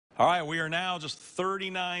All right, we are now just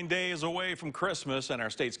 39 days away from Christmas, and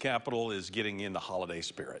our state's capital is getting in the holiday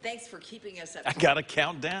spirit. Thanks for keeping us up. I got to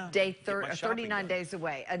count down. Day 39 days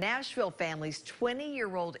away. A Nashville family's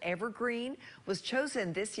 20-year-old evergreen was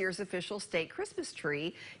chosen this year's official state Christmas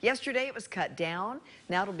tree. Yesterday, it was cut down.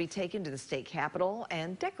 Now it'll be taken to the state capitol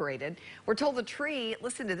and decorated. We're told the tree,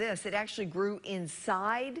 listen to this, it actually grew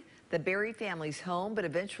inside the Berry family's home, but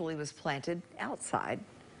eventually was planted outside.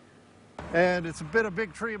 And it's been a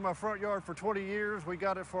big tree in my front yard for 20 years. We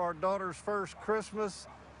got it for our daughter's first Christmas.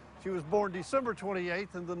 She was born December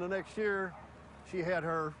 28th, and then the next year she had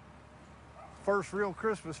her first real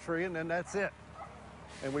Christmas tree, and then that's it.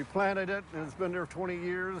 And we planted it, and it's been there 20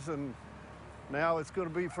 years, and now it's going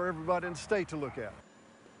to be for everybody in the state to look at.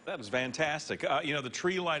 That is fantastic. You know, the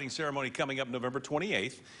tree lighting ceremony coming up November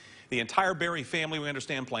 28th. The entire Berry family, we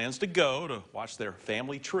understand, plans to go to watch their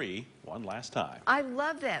family tree one last time. I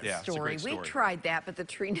love that Yeah, story. it's a great We story. tried that, but the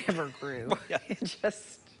tree never grew. Yeah. It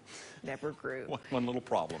just never grew. One little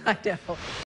problem. I know.